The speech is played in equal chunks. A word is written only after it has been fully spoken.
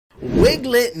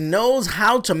Wiglett knows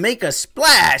how to make a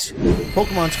splash.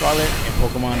 Pokemon Scarlet and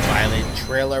Pokemon Violet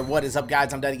trailer. What is up,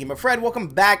 guys? I'm DaddyGamerFred. Welcome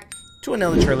back to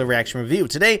another trailer reaction review.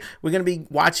 Today, we're going to be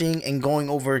watching and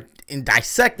going over and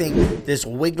dissecting this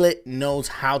Wiglett knows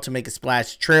how to make a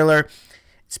splash trailer.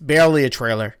 It's barely a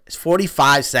trailer. It's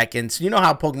 45 seconds. You know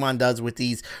how Pokemon does with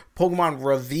these Pokemon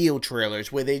reveal trailers,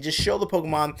 where they just show the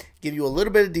Pokemon, give you a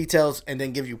little bit of details, and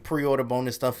then give you pre-order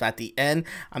bonus stuff at the end.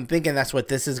 I'm thinking that's what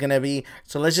this is going to be.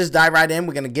 So let's just dive right in.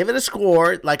 We're going to give it a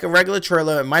score like a regular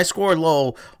trailer. It might score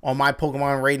low on my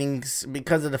Pokemon ratings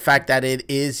because of the fact that it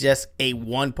is just a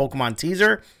one Pokemon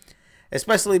teaser.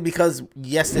 Especially because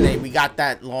yesterday we got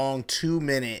that long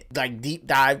 2-minute like deep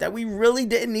dive that we really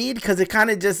didn't need, because it kind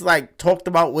of just like talked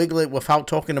about Wiglett without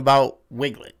talking about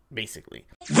Wiglett, basically.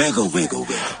 Wiggle, wiggle,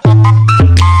 wiggle.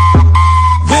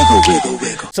 Wiggle, wiggle,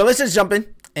 wiggle. So let's just jump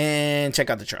in and check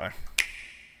out the trailer.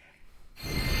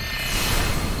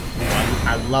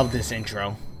 I love this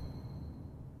intro.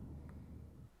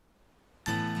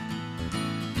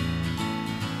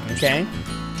 Okay.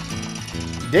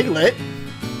 Diglett.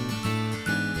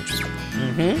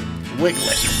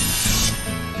 Wiglett.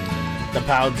 The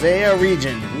Paldea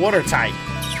region, water type.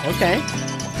 Okay.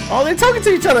 Oh, they're talking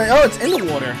to each other. Oh, it's in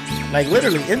the water. Like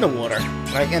literally in the water.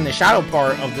 Like in the shadow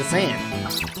part of the sand.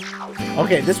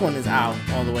 Okay, this one is out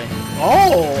all the way.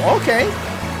 Oh, okay.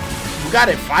 You got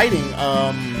it fighting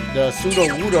the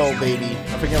Pseudo-Wudo baby.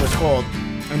 I forget what it's called.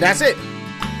 And that's it.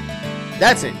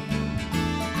 That's it.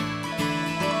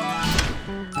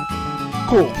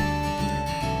 Cool.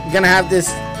 You're gonna have this.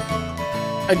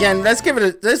 Again, let's give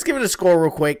it a score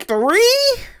real quick. 3?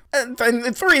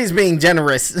 3 is being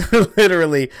generous.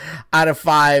 Literally, out of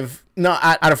 5. No,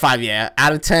 out of 5, yeah.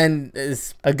 Out of 10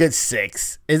 is a good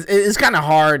 6. It's kind of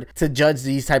hard to judge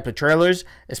these type of trailers,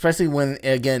 especially when,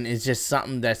 again, it's just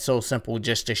something that's so simple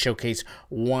just to showcase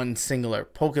one singular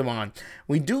Pokemon.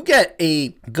 We do get a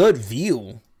good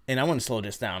view. And I want to slow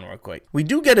this down real quick. We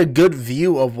do get a good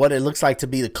view of what it looks like to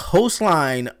be the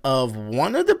coastline of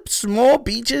one of the small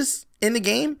beaches in the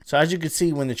game. So as you can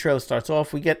see, when the trailer starts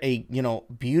off, we get a, you know,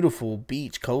 beautiful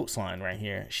beach coastline right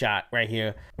here, shot right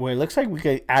here, where it looks like we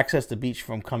could access the beach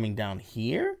from coming down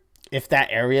here, if that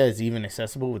area is even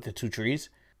accessible with the 2 trees,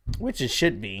 which it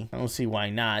should be. I don't see why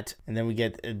not. And then we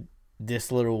get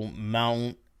this little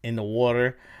mountain in the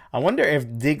water. I wonder if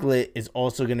Diglett is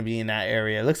also going to be in that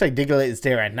area. It looks like Diglett is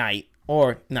there at night.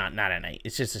 Or, not at night.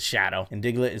 It's just a shadow. And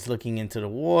Diglett is looking into the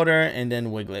water. And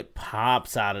then Wiglett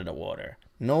pops out of the water.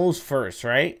 Nose first,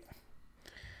 right?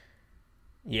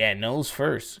 Yeah, nose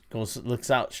first.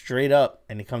 Looks out straight up.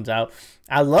 And it comes out.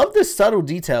 I love the subtle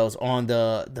details on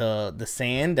the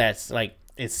sand that's like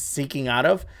it's seeking out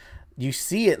of. You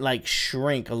see it like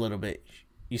shrink a little bit.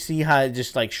 You see how it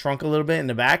just like shrunk a little bit in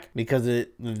the back because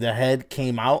the head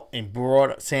came out and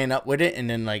brought sand up with it, and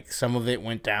then like some of it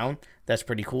went down. That's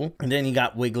pretty cool. And then you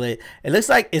got Wiglett. It looks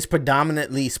like it's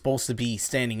predominantly supposed to be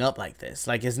standing up like this.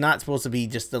 Like it's not supposed to be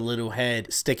just the little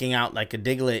head sticking out like a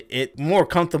Diglett. It's more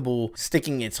comfortable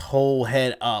sticking its whole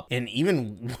head up and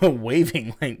even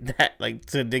waving like that, like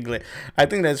to Diglett. I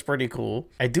think that's pretty cool.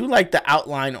 I do like the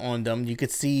outline on them. You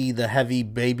could see the heavy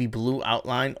baby blue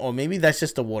outline, or maybe that's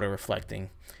just the water reflecting.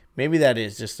 Maybe that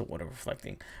is just the water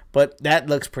reflecting, but that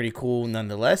looks pretty cool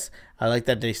nonetheless. I like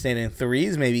that they stand in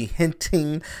 3s, maybe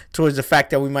hinting towards the fact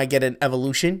that we might get an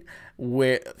evolution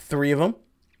with 3 of them.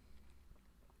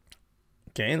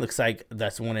 Okay, looks like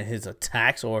that's one of his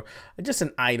attacks, or just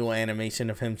an idle animation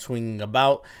of him swinging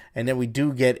about. And then we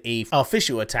do get a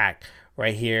official attack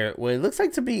right here, where it looks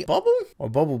like to be Bubble or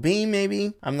Bubble Beam,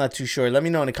 maybe. I'm not too sure. Let me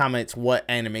know in the comments what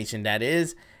animation that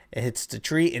is. It hits the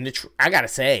tree, and I gotta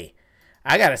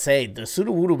say, the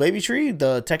Pseudo-Wudo baby tree,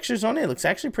 the textures on it looks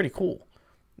actually pretty cool.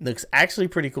 Looks actually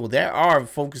pretty cool. They are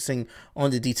focusing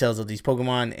on the details of these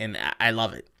Pokemon, and I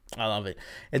love it. I love it.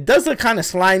 It does look kind of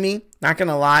slimy, not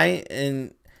gonna lie.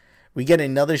 And we get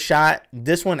another shot,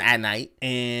 this one at night,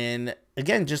 and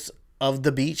again, just of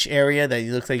the beach area that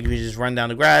it looks like you could just run down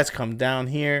the grass, come down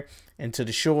here into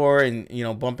the shore, and you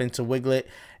know, bump into Wiglett.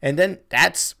 And then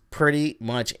that's pretty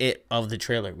much it of the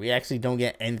trailer. We actually don't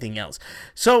get anything else.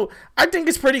 So I think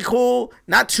it's pretty cool.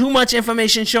 Not too much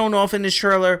information shown off in this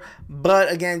trailer,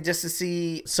 but again, just to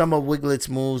see some of Wiglett's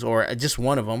moves, or just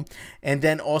one of them, and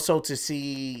then also to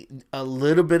see a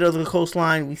little bit of the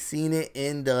coastline. We've seen it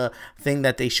in the thing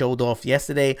that they showed off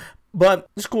yesterday, but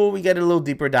it's cool. We get a little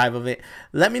deeper dive of it.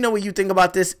 Let me know what you think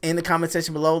about this in the comment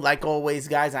section below. Like always,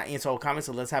 guys, I answer all comments,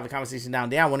 so let's have a conversation down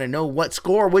there. I want to know, what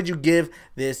score would you give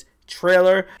this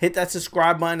trailer? Hit that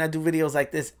subscribe button. I do videos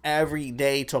like this every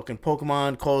day, talking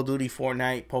Pokemon, Call of Duty,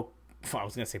 Fortnite, I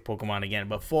was gonna say Pokemon again,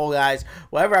 but Fall Guys,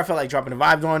 whatever I feel like dropping the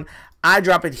vibes on, I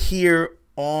drop it here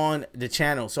on the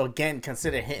channel. So again,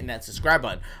 consider hitting that subscribe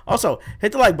button. Also,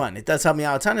 hit the like button. It does help me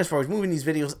out a ton as far as moving these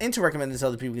videos and to recommend this to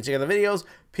other people can check out the videos.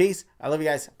 Peace. I love you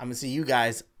guys. I'm gonna see you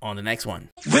guys on the next one.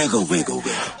 Wiggle, wiggle,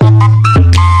 wiggle.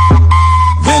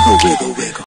 Wiggle, wiggle, wiggle.